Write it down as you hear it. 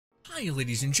Hi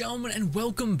ladies and gentlemen, and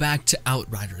welcome back to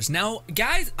Outriders. Now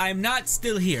guys, I'm not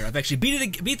still here. I've actually beat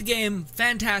the game.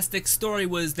 Fantastic.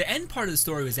 The end part of the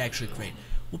story was actually great.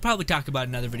 We'll probably talk about it in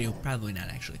another video. Probably not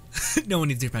actually. No one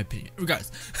needs to hear my opinion.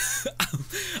 Regardless.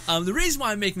 The reason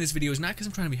why I'm making this video is not because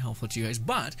I'm trying to be helpful to you guys,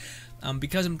 but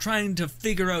because I'm trying to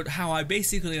figure out how I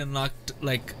basically unlocked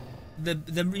like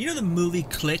the movie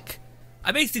Click.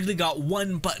 I basically got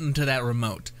one button to that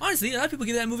remote. Honestly, a lot of people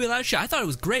give that movie a lot of shit. I thought it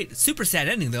was great. Super sad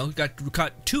ending though. Got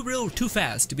caught too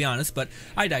fast, to be honest, but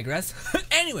I digress.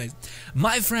 Anyways,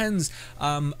 my friends,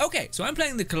 okay, so I'm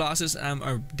playing the Colossus,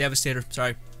 or Devastator,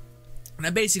 sorry. And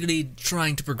I'm basically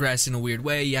trying to progress in a weird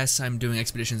way. Yes, I'm doing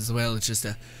expeditions as well. It's just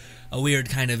a weird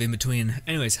kind of in between.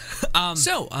 Anyways, I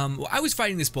was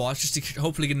fighting this boss just to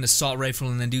hopefully get an assault rifle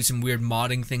and then do some weird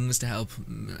modding things to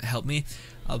help me.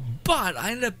 But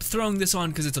I ended up throwing this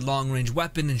on because it's a long-range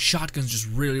weapon, and shotguns just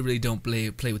really don't play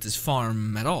with this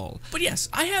farm at all. But yes,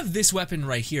 I have this weapon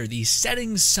right here, the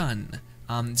Setting Sun.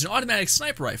 It's an automatic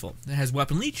sniper rifle. It has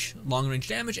weapon leech, long-range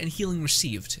damage, and healing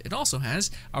received. It also has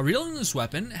a reloading this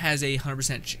weapon has a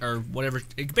 100% or whatever.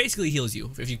 It basically heals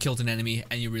you if you killed an enemy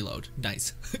and you reload.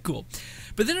 Nice, cool.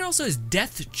 But then it also has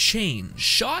death chain.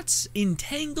 Shots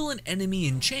entangle an enemy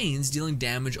in chains, dealing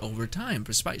damage over time.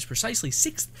 Precisely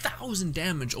 6,000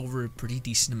 damage over a pretty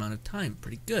decent amount of time.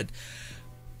 Pretty good.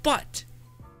 But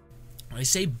I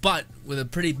say but with a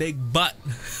pretty big but.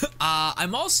 I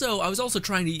was also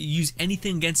trying to use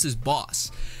anything against this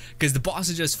boss, because the boss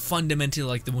is just fundamentally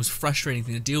like the most frustrating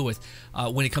thing to deal with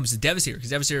when it comes to Devastator, because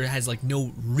Devastator has like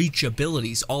no reach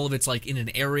abilities. All of it's like in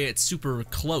an area, it's super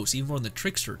close, even more than the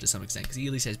Trickster to some extent, because he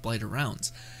at least has blighted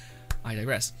rounds. I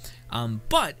digress.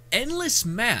 But Endless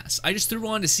Mass, I just threw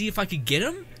on to see if I could get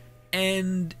him,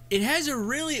 and it has a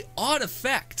really odd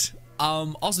effect.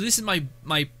 Also, this is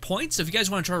my point, so if you guys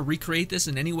want to try to recreate this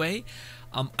in any way,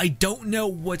 I don't know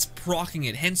what's proccing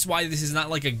it, hence why this is not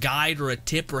like a guide or a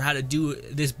tip or how to do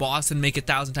this boss and make it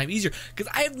 1,000 times easier,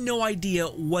 because I have no idea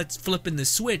what's flipping the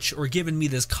switch or giving me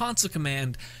this console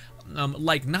command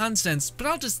like nonsense, but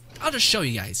I'll just show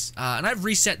you guys. And I've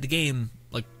reset the game,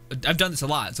 like, I've done this a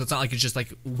lot, so it's not like it's just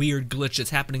like weird glitch that's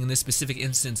happening in this specific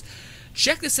instance.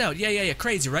 Check this out. Yeah,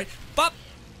 crazy, right? Bop!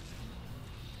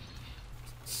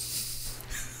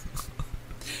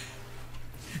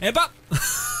 And bop!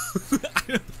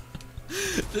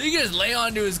 So you can just lay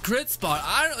onto his crit spot.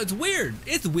 It's weird.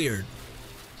 It's weird.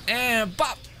 And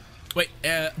bop. Wait,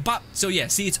 bop. So yeah,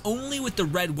 see, it's only with the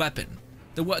red weapon.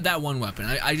 That one weapon.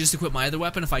 I just equipped my other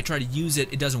weapon. If I try to use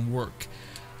it, it doesn't work.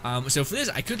 So for this,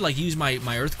 I could like use my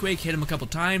Earthquake, hit him a couple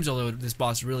times, although this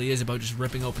boss really is about just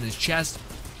ripping open his chest.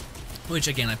 Which,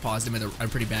 again, I paused him at a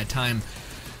pretty bad time.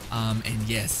 And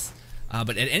yes.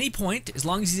 But at any point, as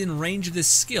long as he's in range of this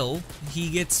skill, he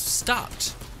gets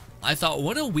stopped. I thought,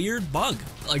 what a weird bug.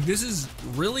 Like, this is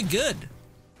really good,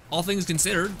 all things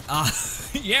considered.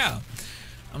 Yeah.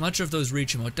 I'm not sure if those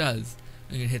reach him. It does.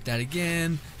 I'm gonna hit that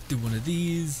again, do one of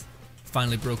these.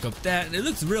 Finally broke up that, and it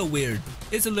looks real weird.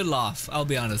 It's a little off, I'll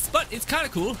be honest, but it's kind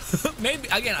of cool. Maybe,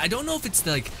 again, I don't know if it's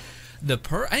like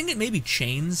I think it may be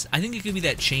chains. I think it could be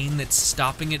that chain that's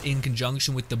stopping it in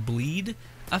conjunction with the bleed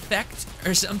effect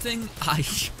or something. I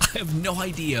have no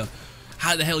idea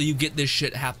how the hell you get this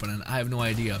shit happening. I have no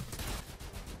idea.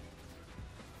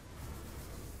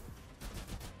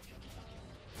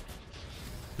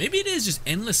 Maybe it is just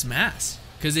Endless Mass,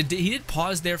 because he did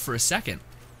pause there for a second.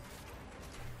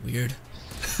 Weird.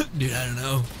 Dude, I don't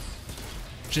know.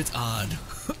 Shit's odd.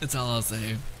 That's all I'll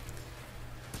say.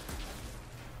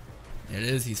 There it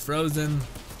is. He's frozen.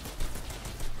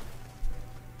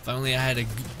 If only I had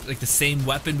like the same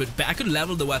weapon, but I could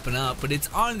level the weapon up. But it's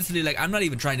honestly like I'm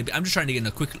just trying to get in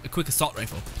a quick assault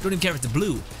rifle. Don't even care if it's a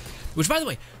blue. Which, by the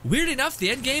way, weird enough, the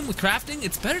end game with crafting,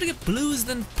 it's better to get blues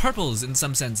than purples in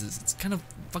some senses. It's kind of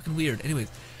fucking weird.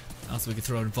 Anyways, also we could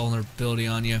throw a vulnerability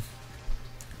on you.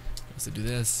 Also do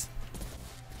this.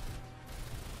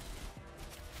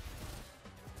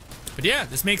 But yeah,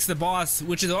 this makes the boss,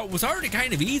 which was already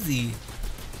kind of easy.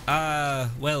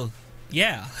 Well,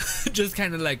 yeah, just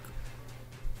kind of like,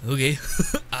 okay,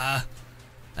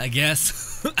 I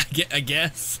guess, I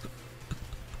guess.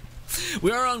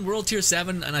 We are on World Tier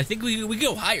 7, and I think we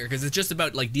go higher, because it's just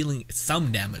about like dealing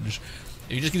some damage.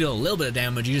 If you just can do a little bit of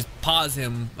damage, you just pause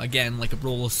him again like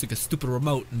a stupid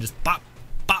remote and just pop,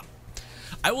 pop.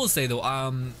 I will say though, I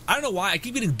don't know why I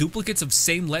keep getting duplicates of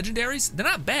same legendaries. They're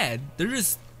not bad. They're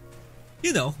just,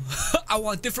 you know, I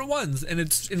want different ones, and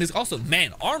it's also,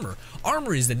 man, armor.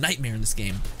 Armor is the nightmare in this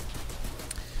game.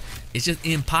 It's just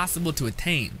impossible to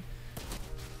attain.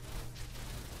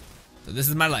 So this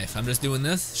is my life. I'm just doing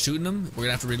this, shooting them. We're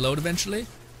gonna have to reload eventually.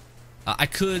 I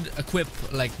could equip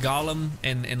like Golem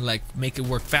and like make it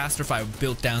work faster if I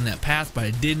built down that path, but I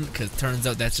didn't, because it turns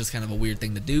out that's just kind of a weird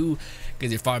thing to do,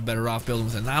 because you're far better off building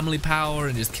with anomaly power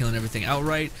and just killing everything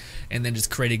outright, and then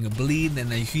just creating a bleed,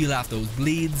 and then you heal off those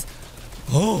bleeds.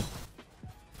 Oh!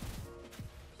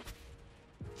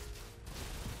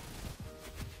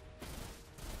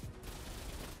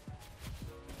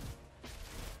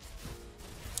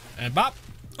 And bop.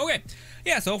 Okay.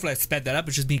 Yeah, so hopefully I sped that up.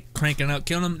 It's just me cranking out,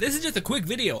 killing them. This is just a quick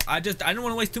video. I don't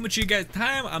want to waste too much of you guys'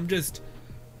 time.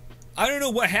 I don't know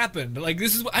what happened. Like,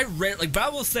 this is what I read. Like, but I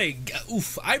will say,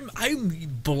 oof, I'm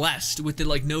blessed with the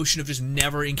like notion of just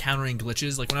never encountering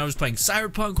glitches. Like when I was playing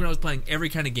Cyberpunk, when I was playing every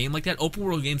kind of game like that, open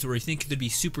world games where you think it'd be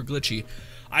super glitchy,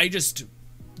 I just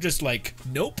like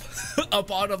nope,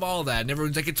 up out of all that. And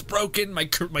everyone's like, it's broken. My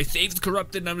save's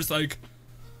corrupted, and I'm just like.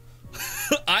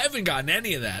 I haven't gotten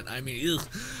any of that. I mean, ugh,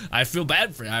 I feel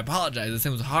bad for you. I apologize. This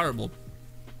thing was horrible.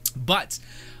 But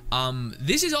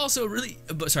this is also really.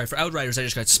 Sorry, for Outriders, I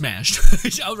just got smashed.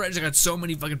 Outriders, I got so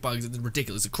many fucking bugs. It's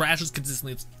ridiculous. It crashes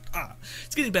consistently.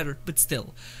 It's getting better, but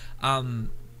still. But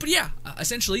yeah,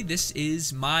 essentially, this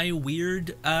is my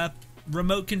weird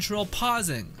remote control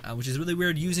pausing, which is really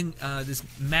weird using this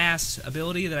mass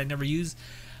ability that I never use.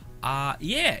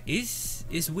 Yeah,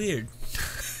 it's weird.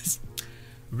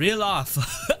 Real off,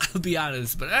 I'll be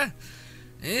honest, but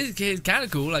it's kind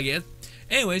of cool, I guess.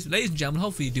 Anyways, ladies and gentlemen,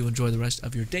 hopefully you do enjoy the rest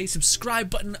of your day. Subscribe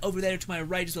button over there to my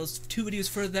right, as well as 2 videos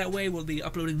further that way. We'll be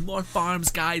uploading more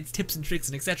farms, guides, tips and tricks,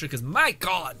 and etc. Because my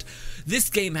God, this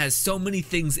game has so many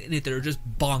things in it that are just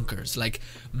bonkers. Like,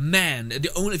 man,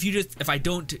 if I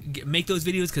don't make those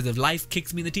videos because of life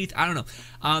kicks me in the teeth, I don't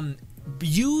know.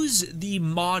 Use the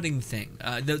modding thing.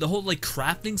 The whole like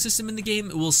crafting system in the game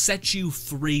will set you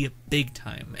free big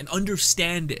time, and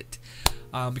understand it,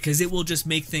 because it will just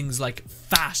make things like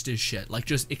fast as shit, like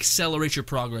just accelerate your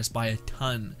progress by a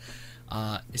ton.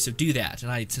 So do that.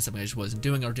 And it's something I just wasn't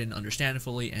doing or didn't understand it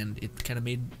fully, and it kind of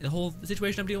made the whole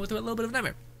situation I'm dealing with a little bit of a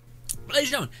nightmare. But ladies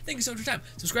and gentlemen, thank you so much for your time.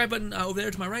 Subscribe button over there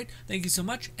to my right. Thank you so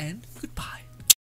much, and goodbye.